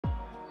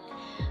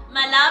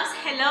My loves,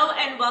 hello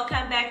and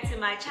welcome back to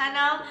my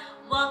channel.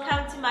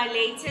 Welcome to my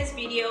latest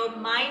video.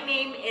 My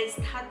name is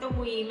Thato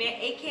M,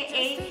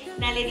 aka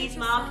Naledi's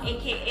mom,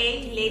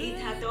 aka Lady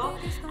Thato.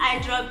 I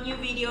drop new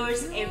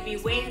videos every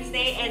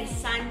Wednesday and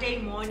Sunday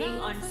morning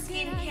on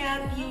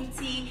skincare,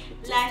 beauty,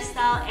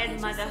 lifestyle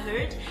and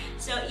motherhood.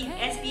 So if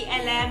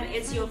SBLM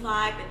is your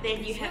vibe,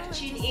 then you have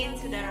tuned in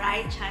to the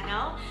right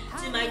channel.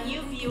 To my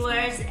new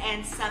viewers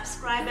and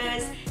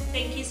subscribers,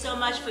 thank you so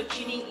much for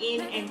tuning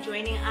in and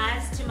joining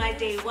us. To my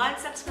day one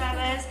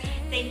subscribers,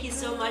 thank you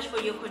so much for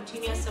your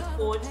continuous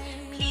support.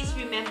 Please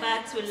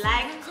remember to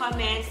like,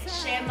 comment,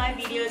 share my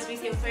videos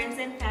with your friends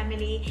and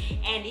family,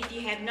 and if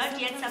you have not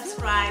yet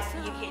subscribed,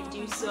 you can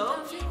do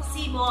so.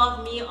 See more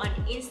of me on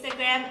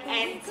Instagram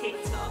and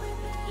TikTok.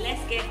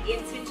 Let's get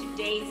into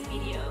today's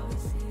video.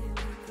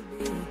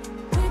 We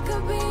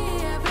could be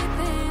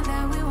everything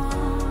that we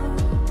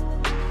want.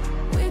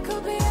 We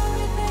could be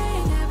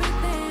everything,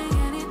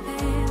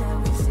 anything that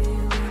we see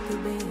we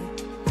could be.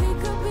 We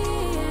could be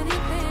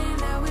anything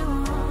that we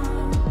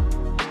want.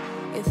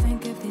 You think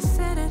if they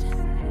said it?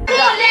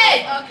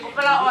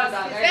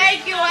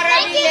 Thank you,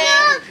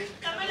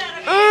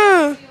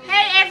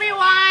 Hey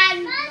everyone!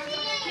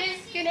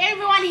 Can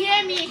everyone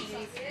hear me?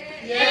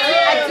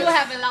 Yes. I do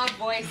have a loud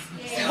voice,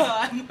 so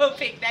I'm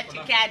hoping that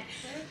you can.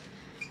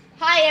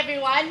 Hi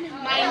everyone,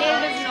 my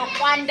name is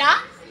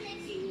Nokwanda,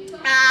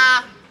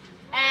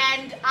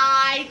 and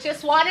I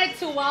just wanted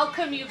to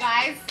welcome you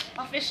guys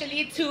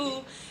officially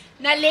to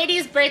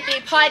Naledi's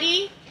birthday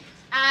party.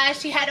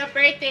 She had her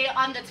birthday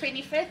on the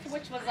 25th,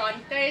 which was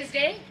on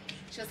Thursday.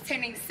 She was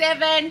turning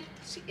 7.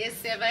 She is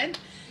 7.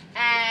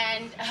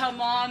 And her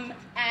mom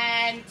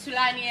and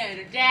Tulani and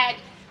her dad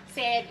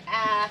said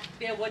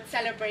they would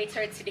celebrate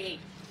her today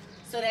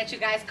so that you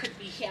guys could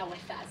be here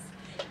with us.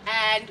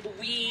 And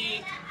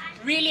we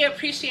really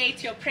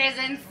appreciate your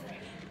presence.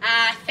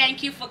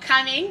 Thank you for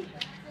coming.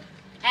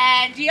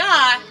 And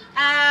yeah,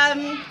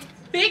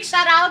 big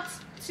shout out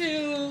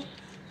to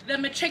the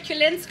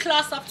matriculants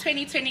class of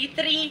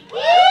 2023.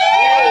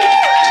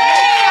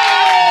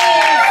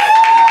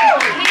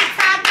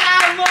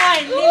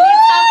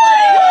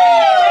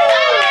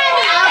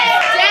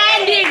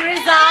 Outstanding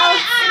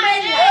results.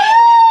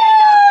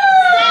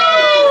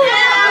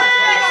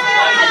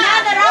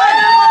 Another round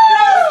of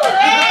applause for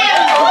them.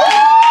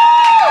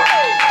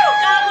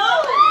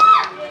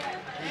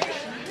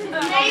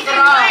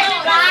 Amazing work,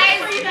 guys.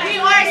 We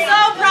are so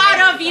proud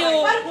of you.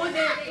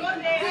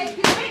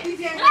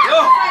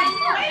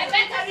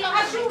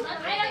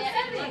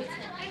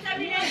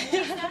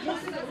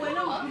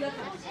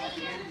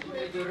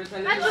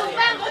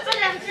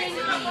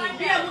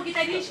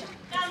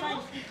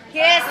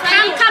 Yes,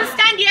 come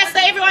stand here so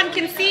everyone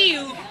can see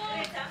you.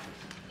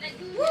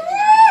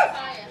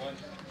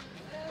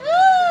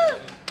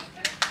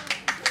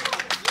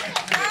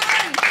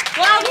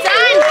 Well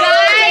done,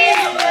 guys.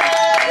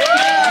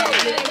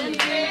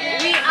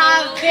 We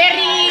are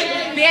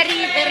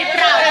very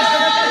proud.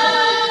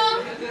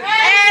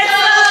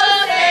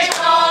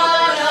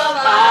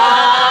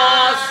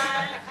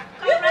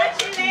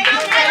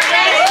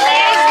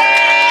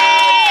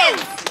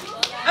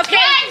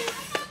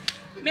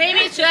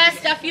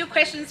 Just a few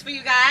questions for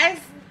you guys.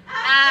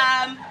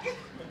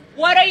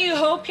 What are you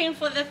hoping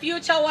for the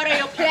future? What are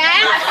your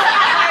plans?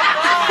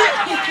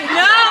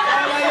 No?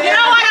 You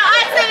don't want to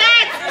answer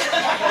that?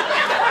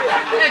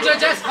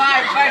 Just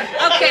fine.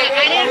 Okay,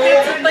 I didn't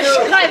mean to push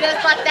you on this,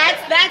 but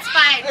that's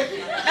fine.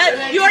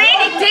 You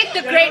already did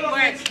the great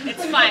work.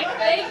 It's fine.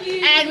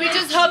 And we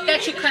just hope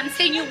that you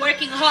continue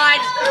working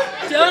hard.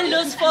 Don't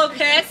lose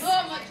focus.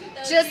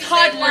 Just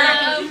hard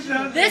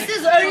work. This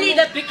is only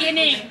the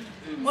beginning.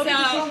 So,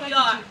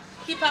 yeah,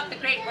 keep up the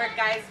great work,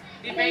 guys.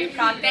 We're very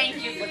proud.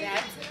 Thank you for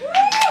that.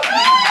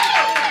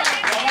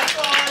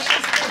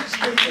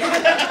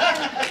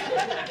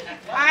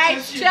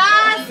 Alright,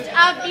 just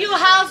a few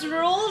house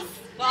rules.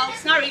 Well,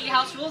 it's not really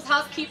house rules,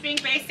 housekeeping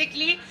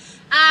basically.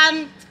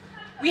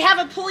 We have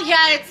a pool here.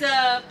 It's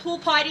a pool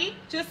party.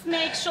 Just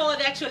make sure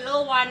that your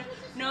little one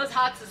knows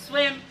how to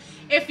swim.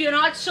 If you're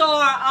not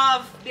sure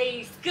of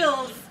the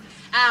skills,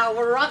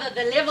 or rather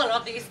the level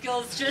of these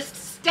skills, just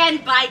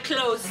stand by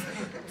close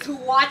to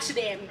watch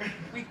them.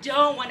 We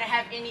don't want to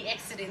have any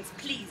accidents,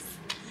 please.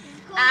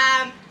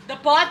 The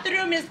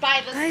bathroom is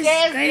by the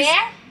stairs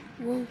there.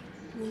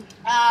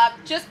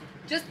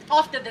 Just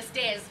after the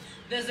stairs,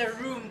 there's a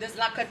room. There's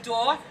like a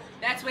door.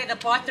 That's where the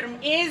bathroom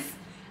is.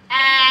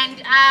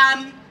 And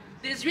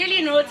there's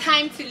really no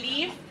time to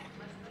leave.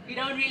 We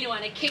don't really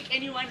want to kick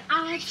anyone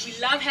out. We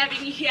love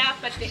having you here,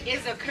 but there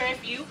is a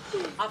curfew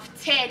of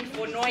 10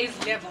 for noise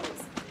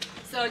levels.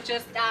 So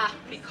just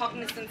be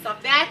cognizant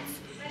of that.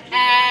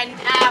 And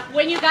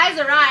when you guys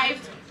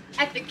arrived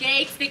at the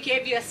gates, they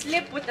gave you a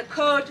slip with the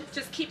code.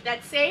 Just keep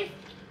that safe.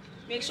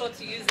 Make sure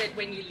to use it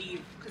when you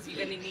leave, because you're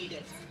going to need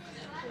it.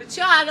 But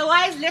yeah,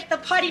 otherwise, let the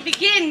party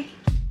begin.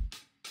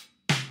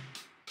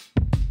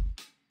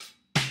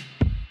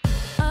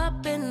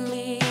 Up and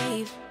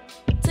leave.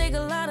 Take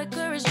a lot of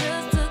courage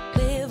just to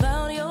live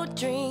out your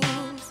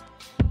dreams.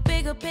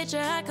 Bigger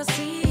picture I could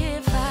see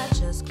if I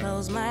just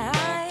close my eyes.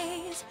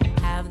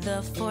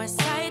 the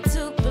foresight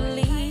to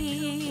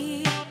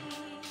believe.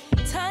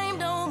 Time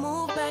don't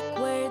move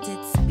backwards, it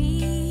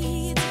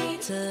speeds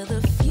to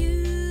the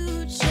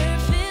future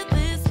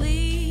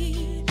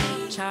fearlessly.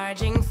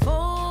 Charging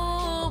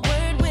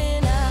forward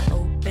when I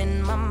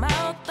open my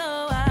mouth,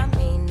 though I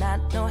may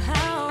not know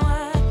how.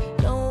 I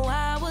know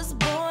I was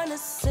born to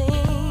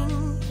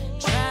sing.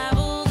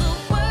 Travel the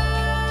world,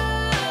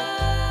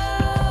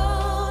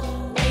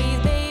 raise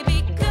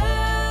baby girls,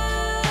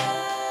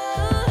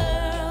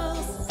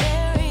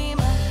 marry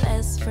my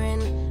best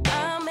friend.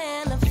 I'm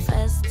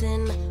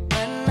manifesting,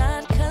 but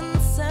not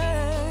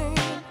concerned.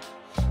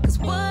 'Cause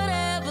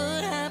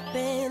whatever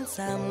happens,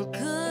 I'm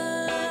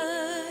good.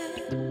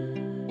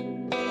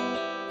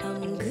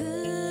 I'm good.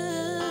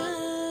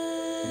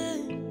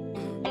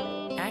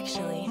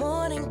 Actually,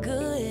 more than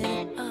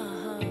good.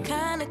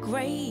 Kinda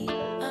great.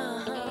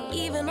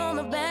 Even on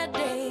the bad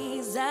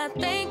days, I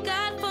thank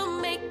God for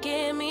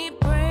making me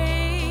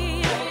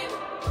brave.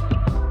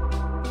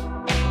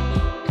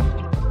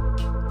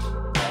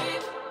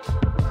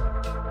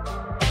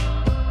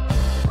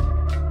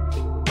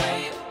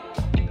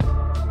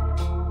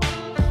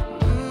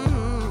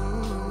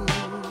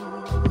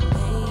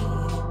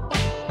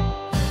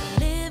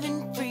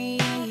 Living free.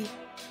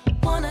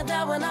 Wanna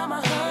die when I'm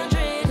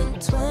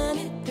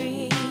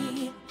 123.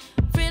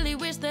 Really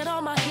wish that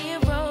all my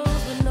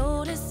heroes would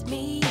notice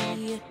me,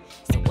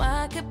 so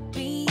I could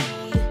be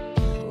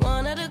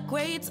one of the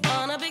greats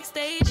on a big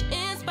stage,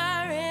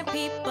 inspiring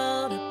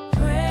people to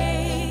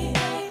pray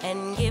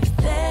and give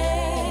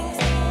thanks.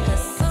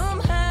 'Cause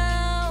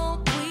somehow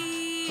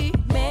we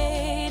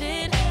made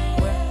it.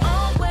 We're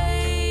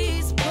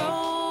always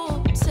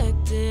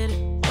protected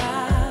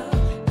while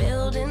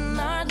building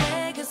our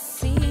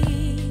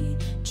legacy.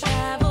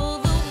 Travel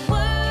the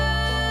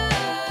world,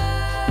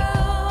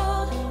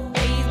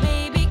 raise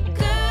baby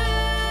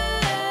girls,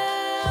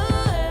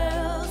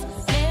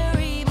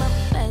 marry my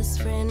best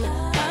friend.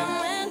 I'm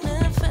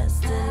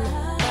manifesting,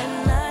 but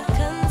not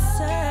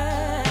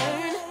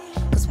concerned.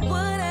 'Cause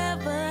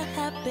whatever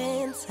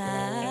happens,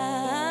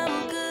 I'm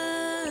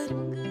good.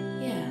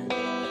 Yeah,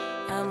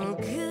 I'm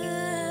good.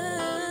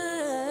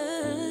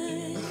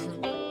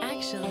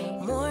 Actually,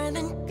 more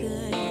than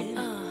good.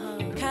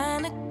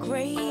 Kinda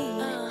great.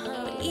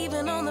 But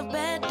even on the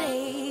bad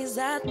days,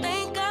 I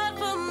thank God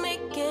for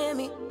making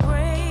me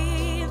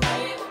brave.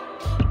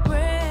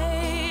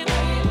 Brave,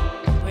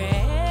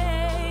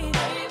 brave,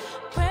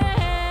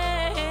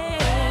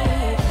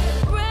 brave,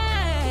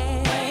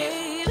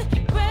 brave,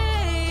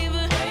 brave,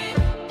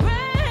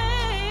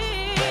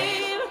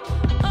 brave.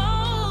 Oh,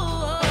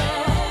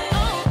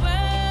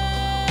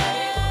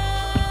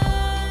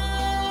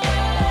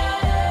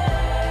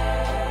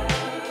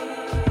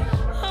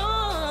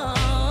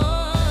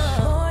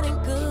 more than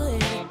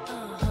good,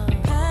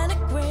 kinda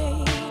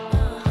great.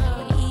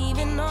 But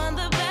even on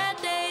the bad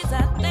days, I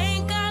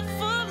thank God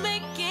for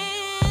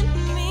making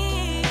me.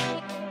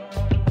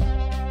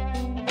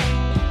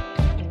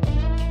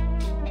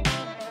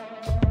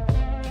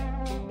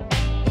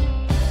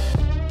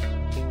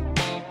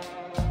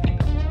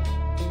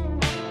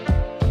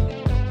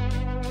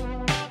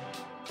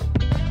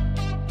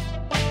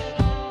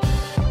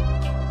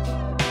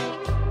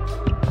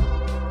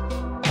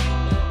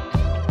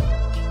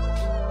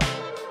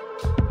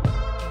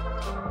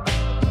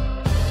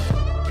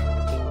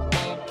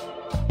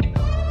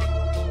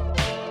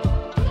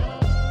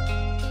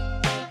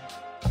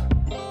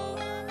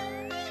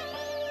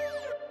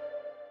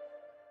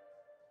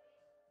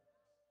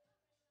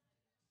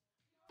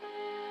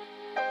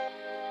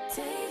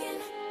 Taking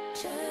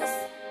just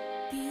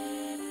be.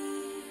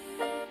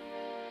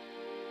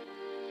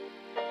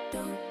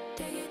 Don't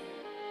take it.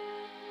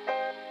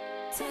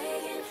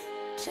 Taking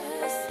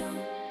just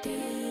don't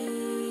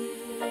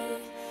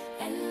deep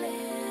and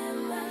live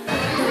my life.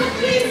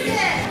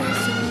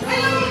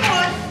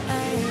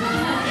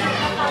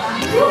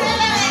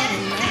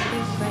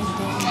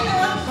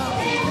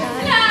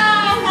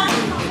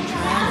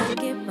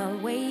 Get my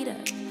weight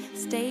up,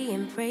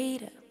 staying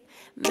prayed up,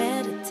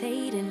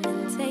 meditating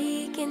and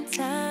taking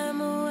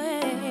time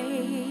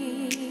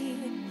away.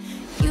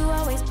 You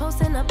always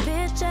posting up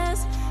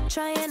pictures,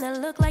 trying to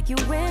look like you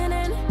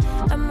winning.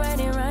 I'm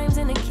writing rhymes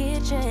in the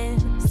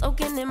kitchen,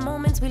 soaking in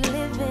moments we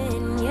live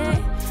in. Yeah,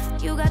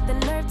 you got the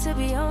nerve to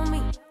be on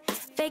me,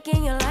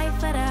 faking your life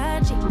for the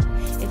IG.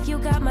 If you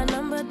got my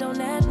number,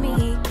 don't add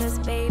me, 'cause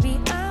baby,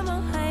 I'm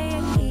on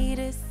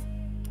hiatus.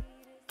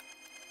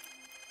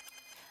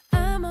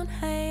 I'm on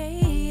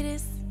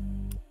hiatus.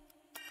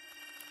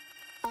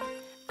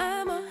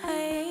 I'm on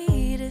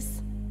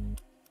hiatus.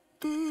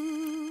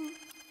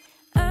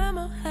 I'm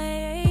on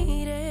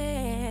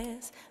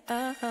hiatus.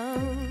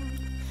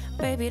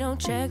 Baby, don't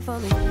check for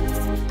me.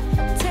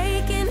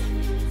 Taking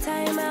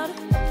time out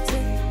to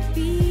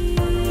be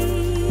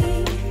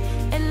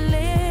and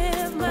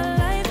live my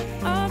life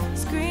off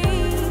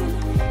screen.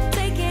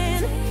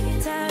 Taking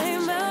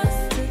time out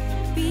to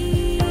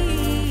be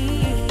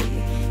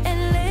and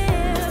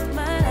live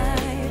my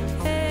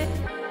life. Hey.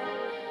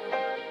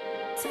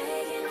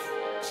 Taking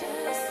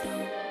just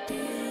don't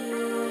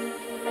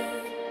deep.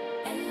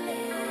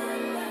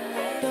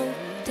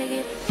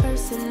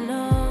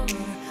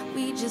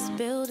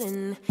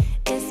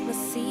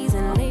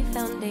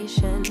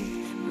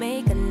 foundation.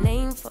 Make a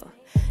name for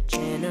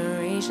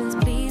generations,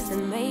 please,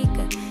 and make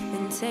a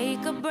then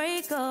take a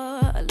break or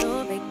a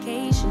little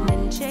vacation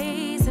and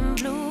chasing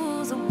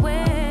blues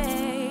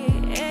away.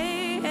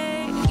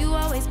 You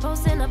always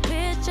posting up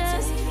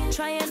pictures,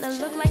 trying to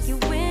look like you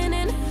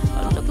winning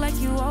or look like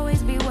you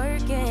always be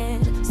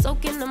working.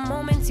 Soaking the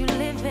moments you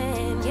live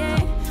in, yeah.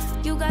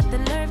 You got the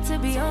nerve to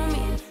be on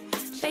me,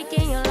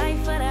 faking your life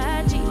for the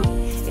IG.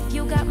 If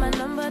you got my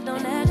number,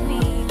 don't add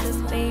me,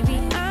 'cause baby,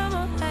 I'm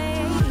on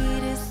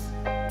hiatus.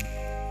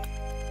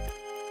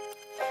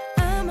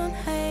 I'm on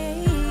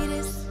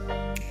hiatus.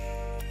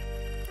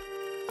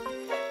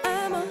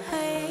 I'm on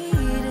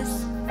hiatus.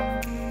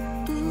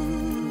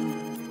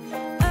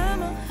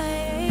 I'm on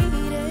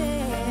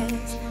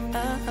hiatus.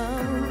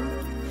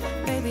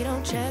 Baby,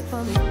 don't check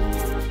for me.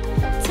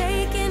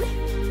 Taking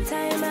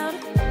time out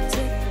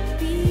to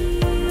be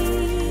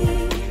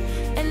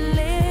and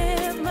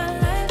live my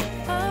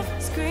life off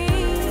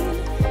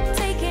screen.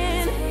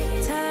 Taking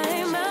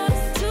time out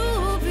to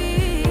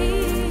be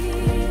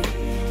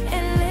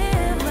and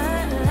live my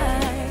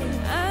life.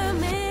 I'm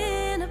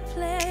in a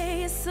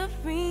place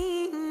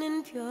serene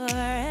and pure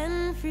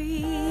and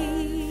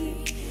free.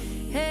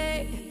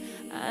 Hey,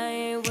 I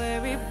ain't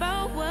worried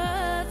about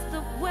what's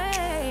the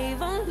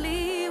wave,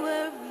 only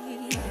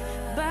worry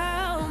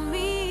about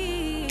me,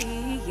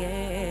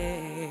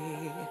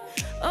 yeah.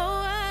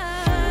 Oh,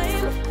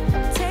 I'm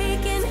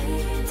taking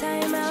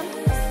time out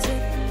to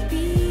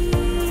be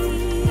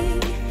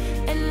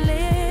and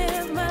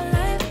live my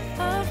life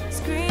off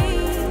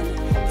screen.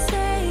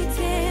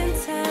 Taking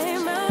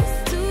time out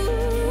to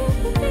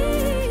be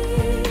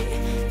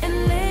and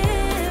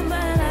live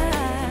my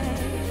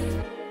life.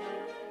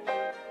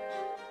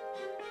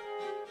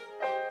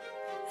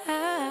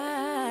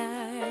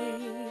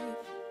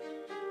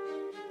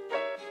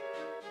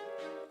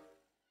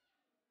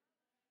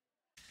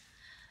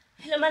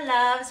 Hello my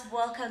loves,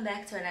 welcome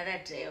back to another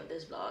day of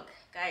this vlog.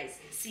 Guys,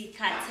 see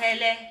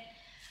Katele,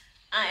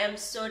 I am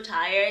so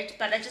tired,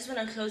 but I just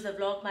want to close the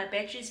vlog. My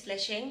battery is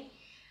flashing.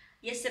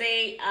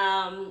 Yesterday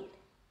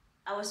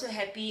I was so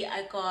happy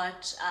I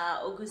got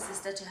Ogu's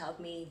sister to help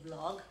me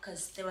vlog,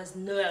 because there was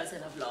no way I was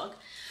gonna vlog.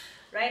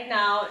 Right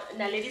now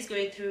Naledi is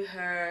going through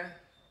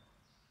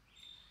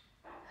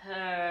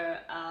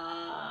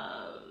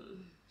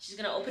she's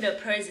gonna open her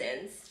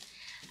presents.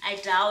 I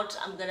doubt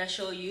I'm gonna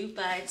show you,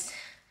 but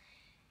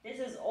this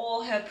is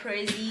all her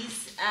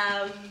prezzies.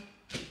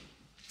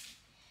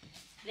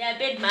 They're a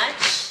bit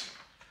much.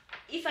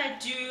 If I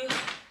do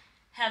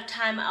have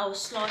time, I'll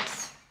slot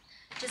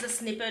just a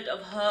snippet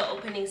of her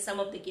opening some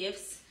of the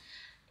gifts.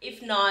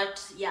 If not,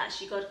 yeah,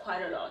 she got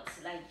quite a lot.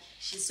 Like,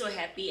 she's so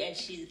happy and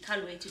she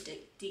can't wait to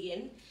dig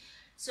in.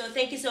 So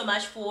thank you so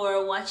much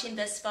for watching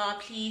this far.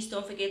 Please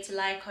don't forget to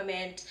like,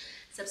 comment,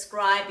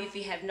 subscribe if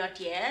you have not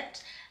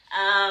yet.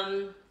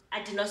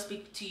 I did not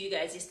speak to you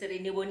guys yesterday,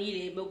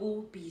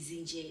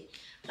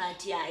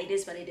 but yeah, it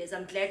is what it is.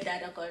 I'm glad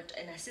that I got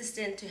an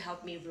assistant to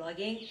help me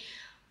vlogging.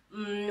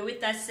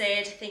 With that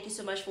said, thank you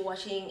so much for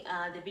watching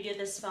the video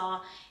this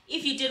far.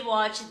 If you did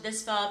watch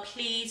this far,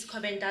 please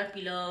comment down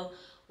below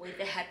with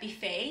a happy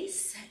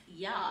face.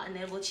 Yeah, and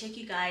then we'll check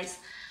you guys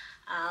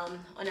on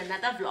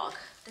another vlog.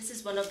 This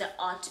is one of the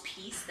art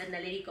piece that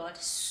Naledi got,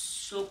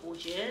 so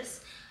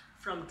gorgeous,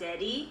 from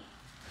Daddy.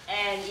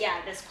 And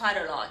yeah, there's quite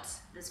a lot.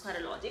 There's quite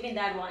a lot. Even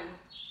that one,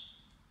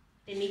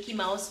 the Mickey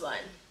Mouse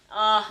one.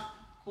 Ah,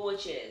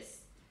 gorgeous.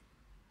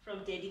 From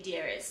Daddy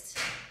Dearest.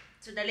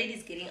 So the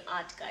lady's getting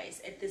art,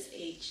 guys, at this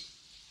age.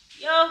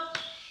 Yo.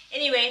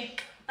 Anyway,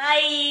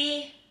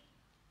 bye.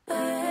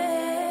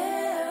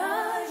 Where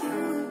are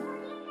you?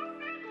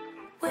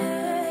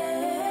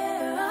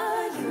 Where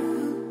are you?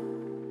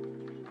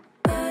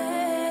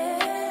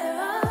 Where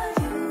are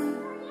you?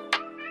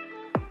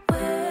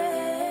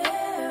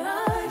 Where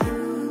are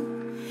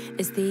you?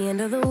 It's the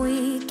end of the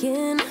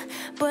weekend,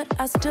 but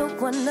I still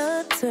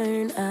wanna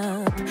turn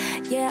up.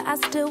 Yeah, I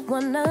still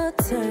wanna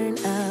turn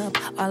up.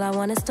 All I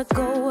want is to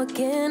go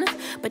again,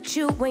 but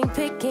you ain't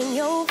picking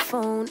your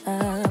phone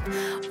up.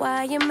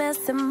 Why you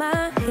messing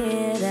my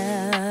head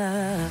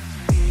up?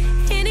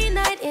 Any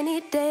night,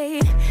 any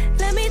day,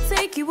 let me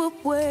take you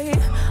away.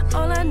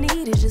 All I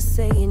need is just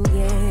saying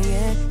yeah,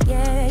 yeah,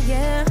 yeah,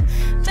 yeah.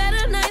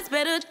 Better nights,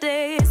 better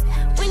days,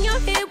 when you're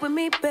here with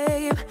me,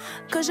 babe,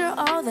 'cause you're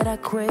all that I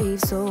crave.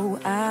 So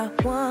I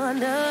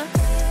wonder,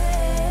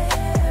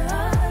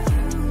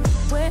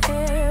 where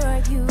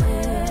are you?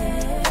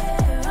 Where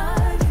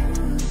are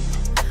you?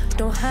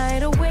 Don't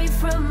hide away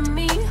from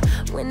me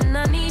when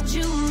I need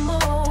you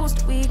most.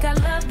 We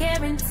got love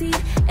guaranteed,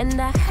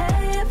 and I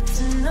have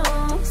to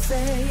know.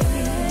 Say,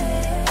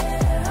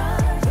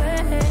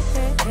 where are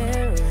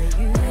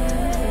you?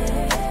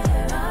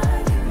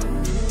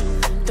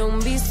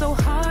 Don't be so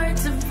hard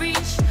to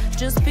reach.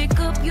 Just pick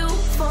up your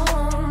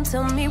phone.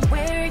 Tell me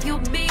where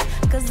you'll be,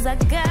 'cause I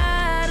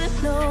gotta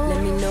know.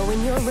 Let me know when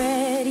you're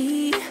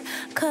ready,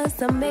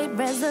 'cause I made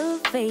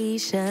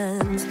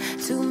reservations.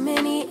 Too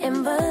many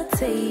invitations.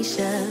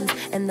 conversations,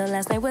 and the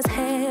last night was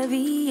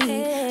heavy.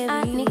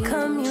 I need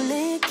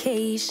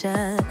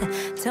communication.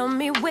 Tell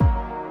me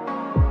where